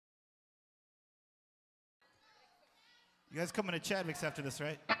You guys coming to Chadwick's after this,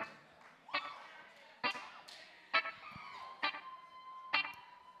 right?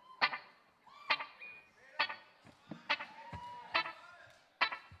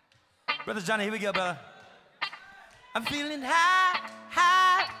 Brother Johnny, here we go, brother. I'm feeling high,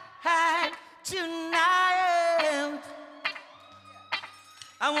 high, high tonight.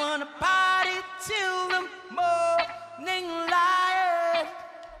 I wanna party till the morning light.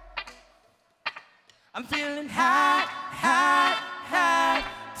 I'm feeling high, high, high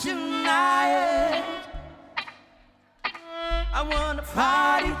tonight. I wanna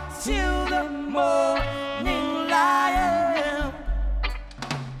party till the morning light.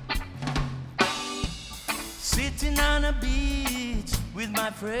 Sitting on a beach with my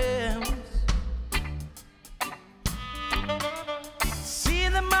friends, see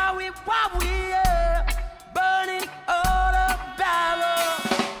the Maui Waui burning all about.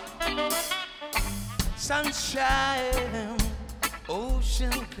 Sunshine,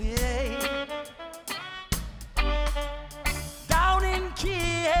 ocean clear. Down in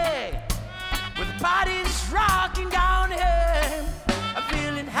Key, where the party's rocking down here, I'm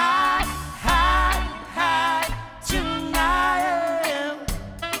feeling high, high, high tonight.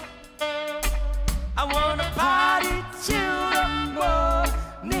 I wanna party till the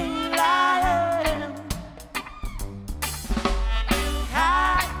morning light.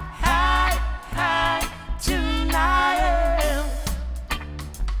 High, high, high tonight.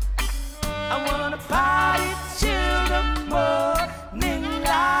 I wanna party till the morning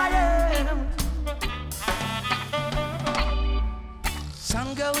light.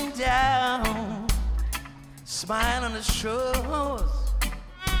 Sun going down, smile on the shores.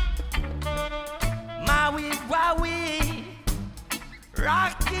 Maui, Waui,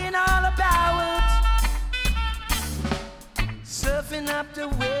 rocking all about. Surfing up the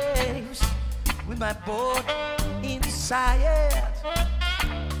waves with my board inside.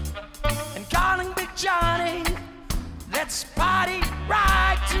 And calling Big Johnny, let's party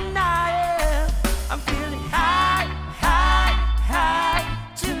right tonight. I'm feeling high, high, high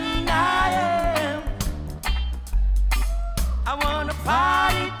tonight. I wanna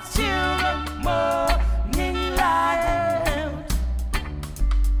party till the morning light.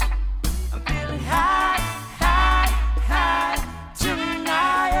 I'm feeling high, high, high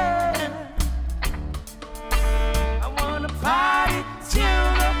tonight. I wanna party till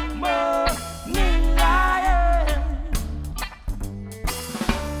the morning light.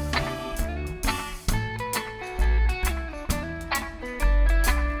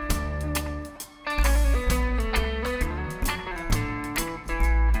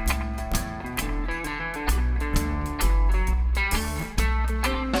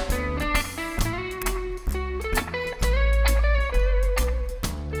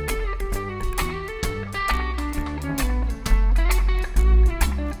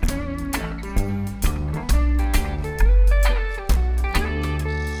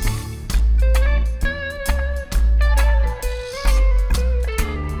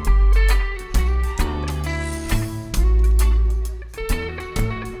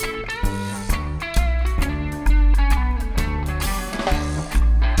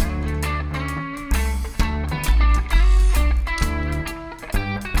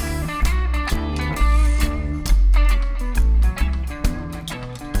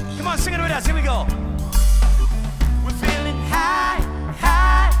 Come on, sing it with us. Here we go. We're feeling high,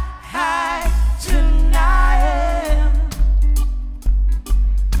 high, high tonight.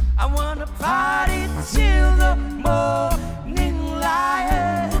 I wanna party till the morning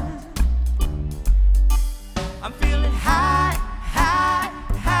light. I'm feeling high, high,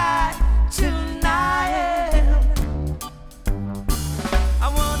 high tonight. I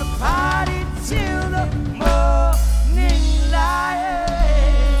wanna party till the morning light.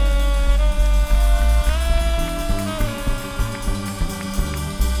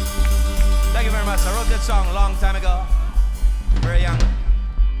 Thank you very much. I wrote that song a long time ago. Very young.